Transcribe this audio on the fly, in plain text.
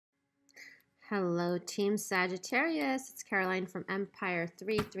Hello, Team Sagittarius. It's Caroline from Empire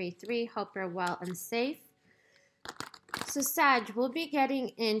 333. Hope you're well and safe. So, Sag, we'll be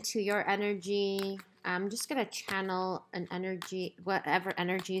getting into your energy. I'm just going to channel an energy, whatever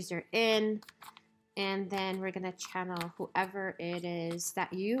energies you're in. And then we're going to channel whoever it is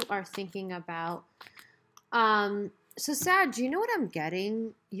that you are thinking about. So, Sag, you know what I'm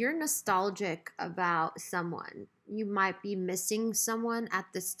getting? You're nostalgic about someone. You might be missing someone at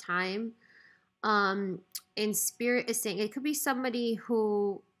this time. And Spirit is saying it could be somebody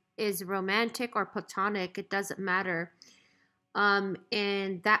who is romantic or platonic. It doesn't matter.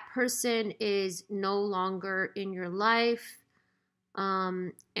 And that person is no longer in your life.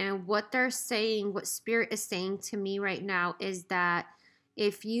 And what they're saying, what Spirit is saying to me right now is that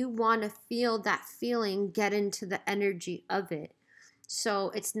if you want to feel that feeling, get into the energy of it.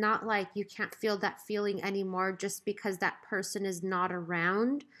 So it's not like you can't feel that feeling anymore just because that person is not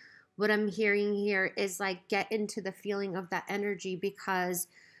around. What I'm hearing here is like get into the feeling of that energy, because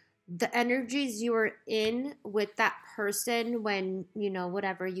the energies you were in with that person when, you know,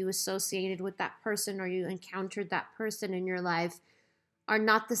 whatever you associated with that person or you encountered that person in your life are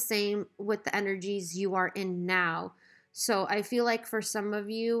not the same with the energies you are in now. So I feel like for some of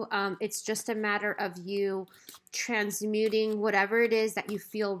you, it's just a matter of you transmuting whatever it is that you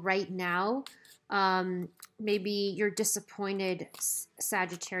feel right now. Maybe you're disappointed,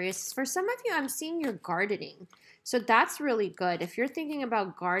 Sagittarius. For some of you, I'm seeing you're gardening. So that's really good. If you're thinking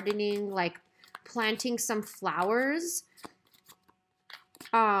about gardening, like planting some flowers,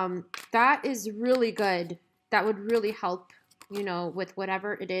 that is really good. That would really help, you know, with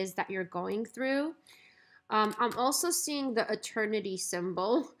whatever it is that you're going through. I'm also seeing the eternity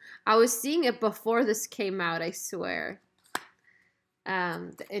symbol. I was seeing it before this came out, I swear.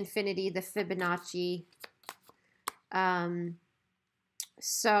 The infinity, the Fibonacci.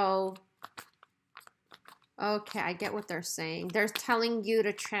 So, okay, I get what they're saying. They're telling you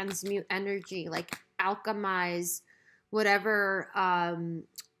to transmute energy, like alchemize whatever,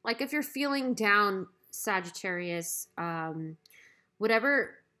 like if you're feeling down, Sagittarius,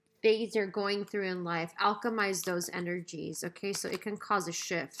 whatever phase you're going through in life, alchemize those energies, okay? So it can cause a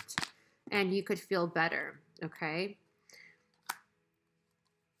shift and you could feel better, okay?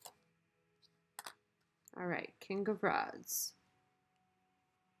 All right, King of Rods.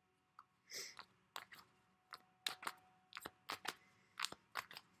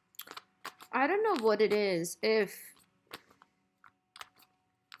 I don't know what it is. If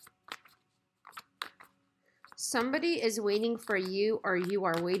somebody is waiting for you or you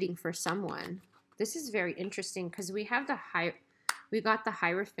are waiting for someone. This is very interesting because we got the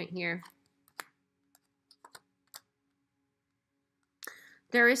Hierophant here.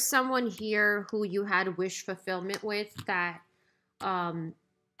 There is someone here who you had wish fulfillment with that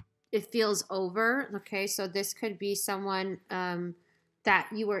it feels over, okay? So this could be someone that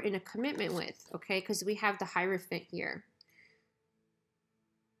you were in a commitment with, okay? Because we have the Hierophant here.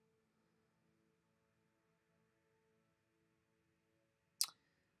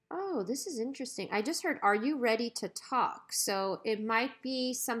 Oh, this is interesting. I just heard, are you ready to talk? So it might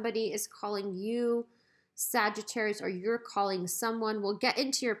be somebody is calling you, Sagittarius, or you're calling someone. We'll get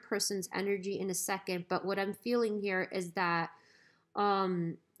into your person's energy in a second, but what I'm feeling here is that,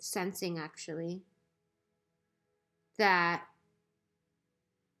 sensing actually, that,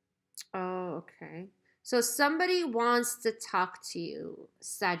 oh, okay. So somebody wants to talk to you,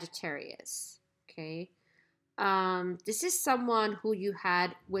 Sagittarius, okay? This is someone who you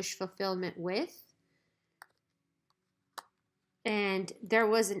had wish fulfillment with. And there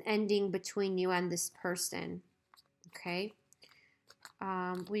was an ending between you and this person, okay?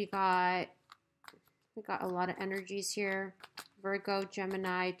 We got a lot of energies here. Virgo,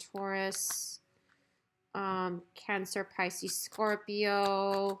 Gemini, Taurus, Cancer, Pisces,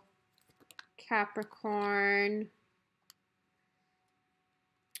 Scorpio, Capricorn.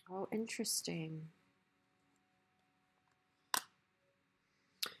 Oh, interesting.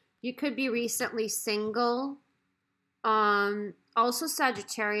 You could be recently single. Also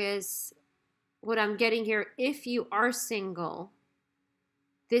Sagittarius, what I'm getting here, if you are single,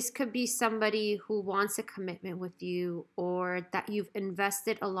 this could be somebody who wants a commitment with you or that you've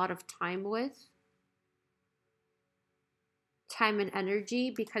invested a lot of time with. Time and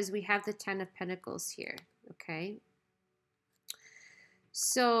energy, because we have the 10 of Pentacles here, okay?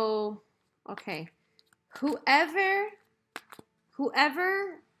 So, okay. Whoever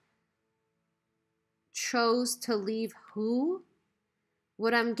chose to leave who,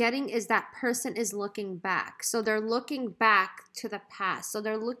 what I'm getting is that person is looking back. So they're looking back to the past. So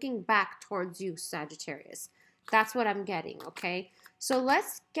they're looking back towards you, Sagittarius. That's what I'm getting, okay? So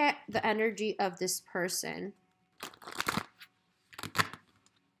let's get the energy of this person.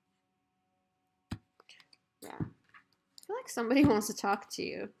 Yeah. I feel like somebody wants to talk to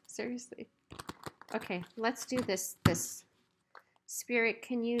you. Seriously. Okay, let's do this. Spirit,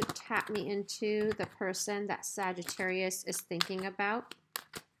 can you tap me into the person that Sagittarius is thinking about?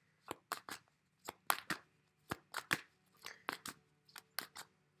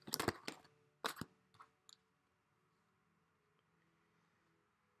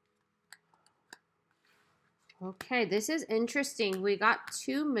 Okay, this is interesting. We got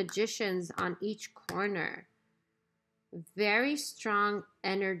two magicians on each corner. Very strong,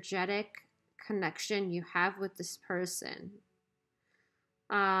 energetic connection you have with this person.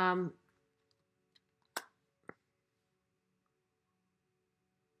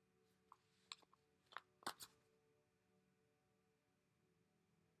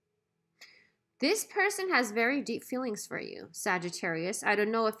 This person has very deep feelings for you, Sagittarius. I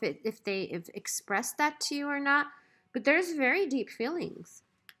don't know if they've expressed that to you or not, but there's very deep feelings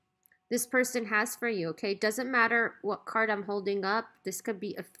this person has for you, okay? Doesn't matter what card I'm holding up. This could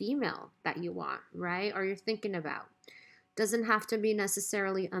be a female that you want, right? Or you're thinking about. Doesn't have to be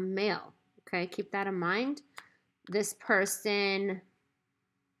necessarily a male, okay? Keep that in mind. This person,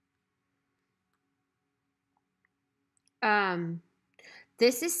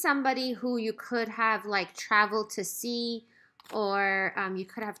 this is somebody who you could have like traveled to see, or you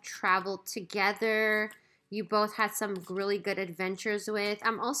could have traveled together. You both had some really good adventures with.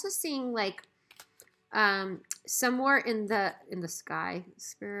 I'm also seeing like somewhere in the sky,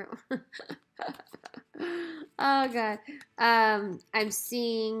 spirit. Oh God. I'm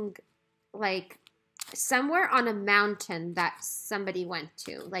seeing like somewhere on a mountain that somebody went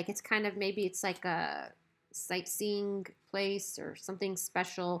to. Like it's kind of, maybe it's like a sightseeing place or something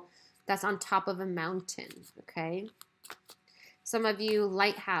special that's on top of a mountain, okay? Some of you,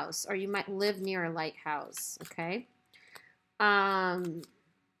 lighthouse, or you might live near a lighthouse, okay? What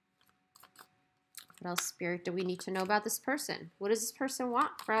else, Spirit, do we need to know about this person? What does this person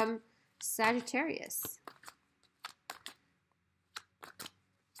want from Sagittarius?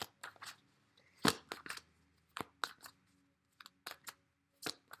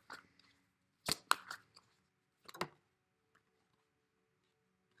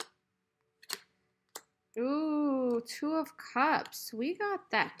 Ooh, Two of Cups. We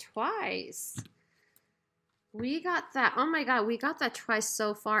got that twice. We got that. Oh my God, we got that twice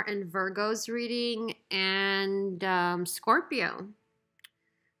so far in Virgo's reading and Scorpio.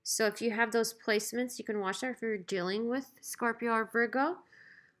 So if you have those placements, you can watch that if you're dealing with Scorpio or Virgo.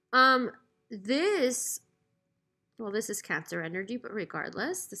 This is Cancer energy, but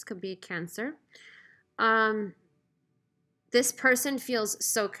regardless, this could be a Cancer. This person feels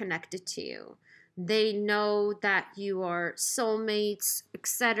so connected to you. They know that you are soulmates,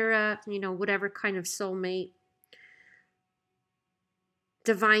 etc. You know, whatever kind of soulmate.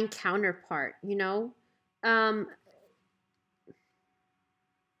 Divine counterpart, you know.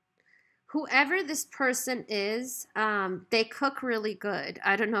 Whoever this person is, they cook really good.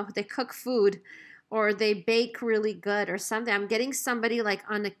 I don't know, they cook food or they bake really good or something. I'm getting somebody like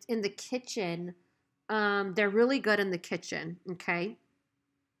in the kitchen. They're really good in the kitchen, okay?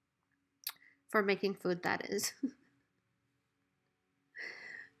 For making food, that is.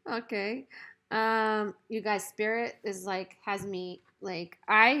 Okay. You guys, Spirit is like, has me like,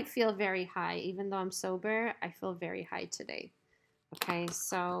 I feel very high. Even though I'm sober, I feel very high today. Okay,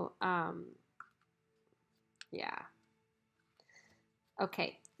 so, yeah.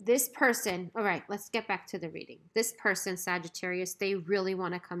 Okay, this person, all right, let's get back to the reading. This person, Sagittarius, they really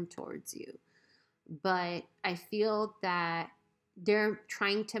want to come towards you. But I feel that they're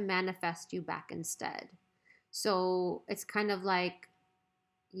trying to manifest you back instead. So it's kind of like,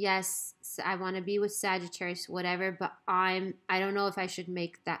 yes, I want to be with Sagittarius, whatever, but I don't know if I should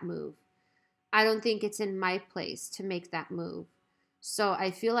make that move. I don't think it's in my place to make that move. So I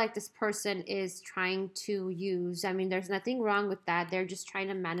feel like this person is trying to use, I mean, there's nothing wrong with that. They're just trying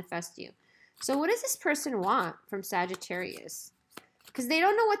to manifest you. So what does this person want from Sagittarius? Because they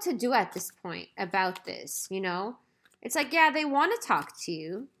don't know what to do at this point about this, you know? It's like, yeah, they want to talk to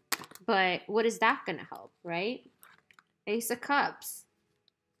you, but what is that going to help, right? Ace of Cups.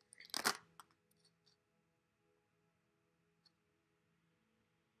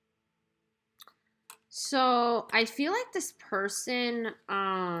 So I feel like this person,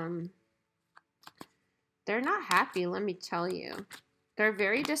 they're not happy, let me tell you. They're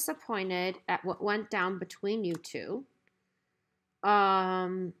very disappointed at what went down between you two.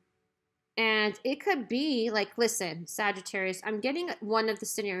 And it could be like, listen, Sagittarius, I'm getting one of the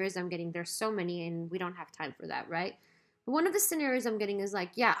scenarios I'm getting. There's so many and we don't have time for that, right? One of the scenarios I'm getting is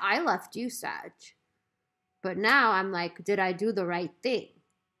like, yeah, I left you, Sag. But now I'm like, did I do the right thing?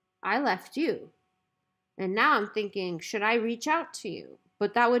 I left you. And now I'm thinking, should I reach out to you?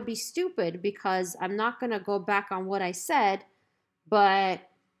 But that would be stupid because I'm not going to go back on what I said, but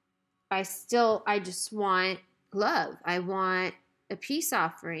I just want love. I want a peace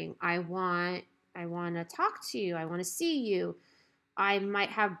offering. I want to talk to you. I want to see you. I might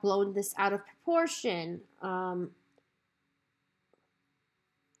have blown this out of proportion.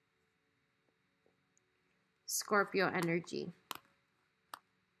 Scorpio energy.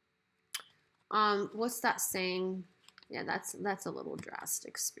 What's that saying? Yeah, that's a little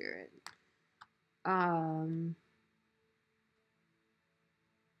drastic, Spirit.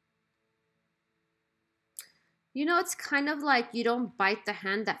 You know, it's kind of like you don't bite the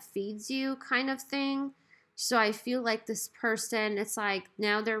hand that feeds you kind of thing. So I feel like this person, it's like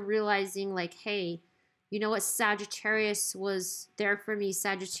now they're realizing like, hey, you know what? Sagittarius was there for me.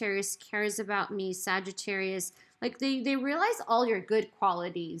 Sagittarius cares about me. Sagittarius, like they realize all your good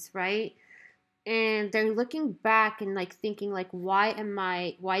qualities, right? And they're looking back and like thinking like, why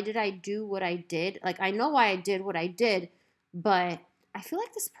did I do what I did? Like, I know why I did what I did, but I feel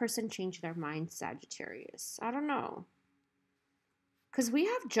like this person changed their mind, Sagittarius. I don't know. Because we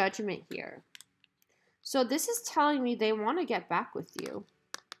have judgment here. So this is telling me they want to get back with you.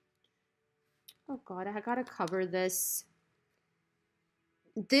 Oh God, I gotta cover this.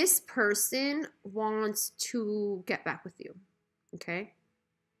 This person wants to get back with you. Okay?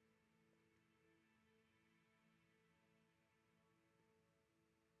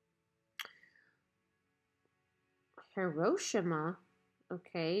 Hiroshima.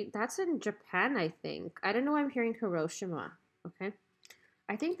 Okay, that's in Japan, I think. I don't know why I'm hearing Hiroshima. Okay.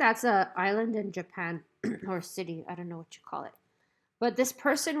 I think that's an island in Japan or city. I don't know what you call it. But this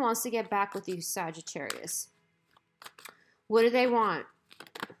person wants to get back with you, Sagittarius. What do they want?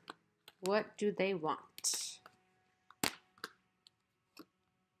 What do they want?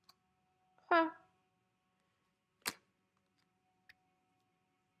 Huh.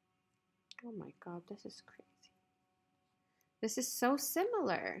 Oh my God, this is crazy. This is so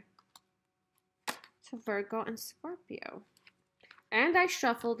similar to Virgo and Scorpio. And I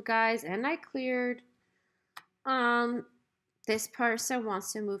shuffled, guys, and I cleared. This person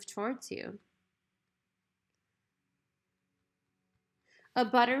wants to move towards you. A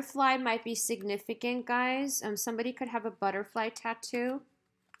butterfly might be significant, guys. Somebody could have a butterfly tattoo.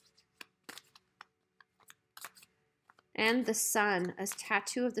 And the sun, a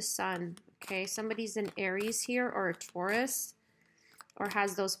tattoo of the sun. Okay, somebody's an Aries here or a Taurus or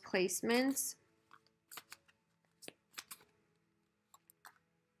has those placements.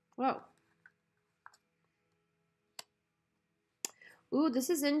 Whoa. Ooh, this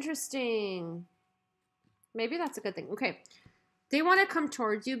is interesting. Maybe that's a good thing. Okay. They want to come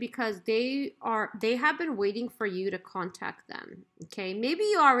towards you because they have been waiting for you to contact them. Okay? Maybe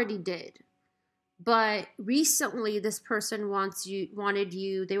you already did. But recently this person wanted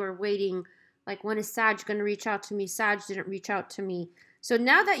you. They were waiting like, when is Sag going to reach out to me? Sag didn't reach out to me. So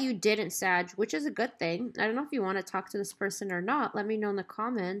now that you didn't, Sag, which is a good thing. I don't know if you want to talk to this person or not. Let me know in the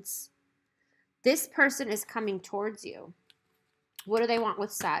comments. This person is coming towards you. What do they want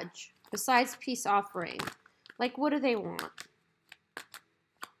with Sag? Besides peace offering. Like, what do they want?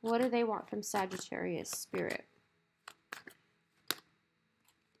 What do they want from Sagittarius, Spirit?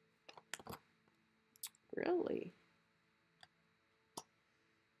 Really?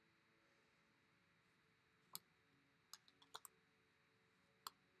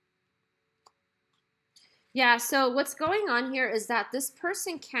 Yeah, so what's going on here is that this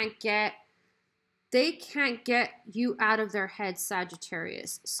person can't get you out of their head,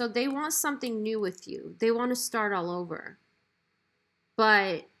 Sagittarius. So they want something new with you. They want to start all over.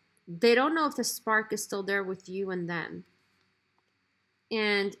 But they don't know if the spark is still there with you and them.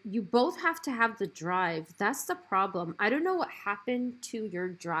 And you both have to have the drive. That's the problem. I don't know what happened to your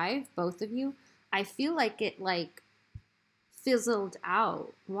drive, both of you. I feel like it fizzled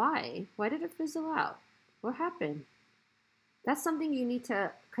out. Why? Why did it fizzle out? What happened? That's something you need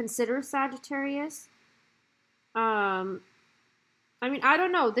to consider, Sagittarius. I mean, I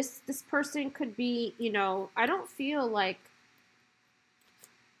don't know. This person could be, you know, I don't feel like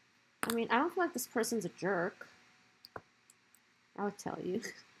this person's a jerk. I'll tell you.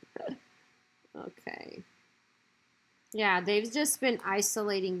 Okay. Yeah, they've just been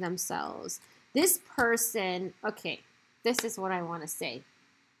isolating themselves. This person, okay, this is what I want to say.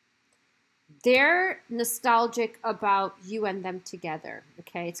 They're nostalgic about you and them together,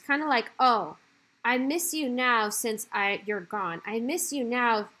 okay? It's kind of like, oh, I miss you now since you're gone. I miss you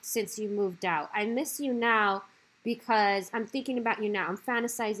now since you moved out. I miss you now because I'm thinking about you now. I'm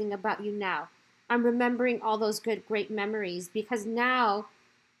fantasizing about you now. I'm remembering all those good, great memories because now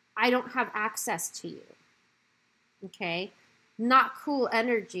I don't have access to you. Okay? Not cool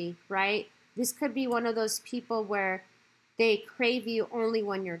energy, right? This could be one of those people where they crave you only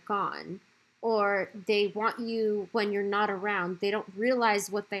when you're gone, or they want you when you're not around. They don't realize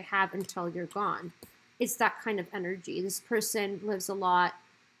what they have until you're gone. It's that kind of energy. This person lives a lot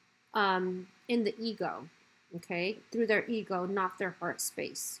in the ego, okay? Through their ego, not their heart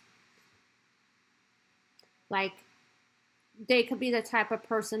space. Like, they could be the type of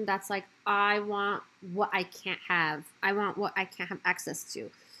person that's like, I want what I can't have. I want what I can't have access to.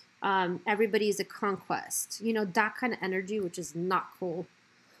 Everybody is a conquest. You know, that kind of energy, which is not cool.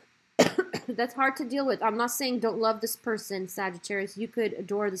 That's hard to deal with. I'm not saying don't love this person, Sagittarius. You could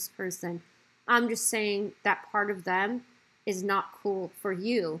adore this person. I'm just saying that part of them is not cool for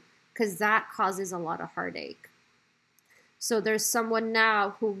you because that causes a lot of heartache. So there's someone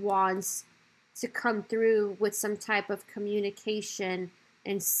now who wants to come through with some type of communication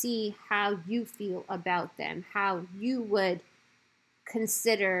and see how you feel about them, how you would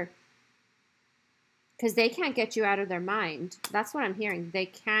consider, because they can't get you out of their mind. That's what I'm hearing. They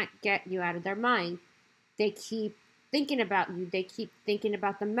can't get you out of their mind. They keep thinking about you. They keep thinking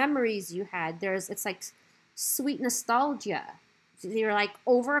about the memories you had. It's like sweet nostalgia. You're like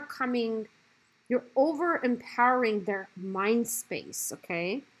overcoming, you're over empowering their mind space,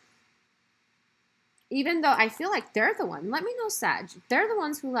 okay? Even though I feel like they're the one. Let me know, Sag. They're the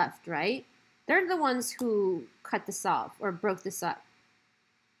ones who left, right? They're the ones who cut this off or broke this up.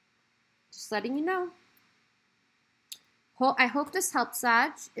 Just letting you know. I hope this helped,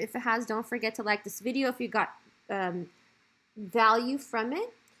 Sag. If it has, don't forget to like this video if you got value from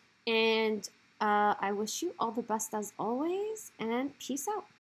it. And I wish you all the best as always, and peace out.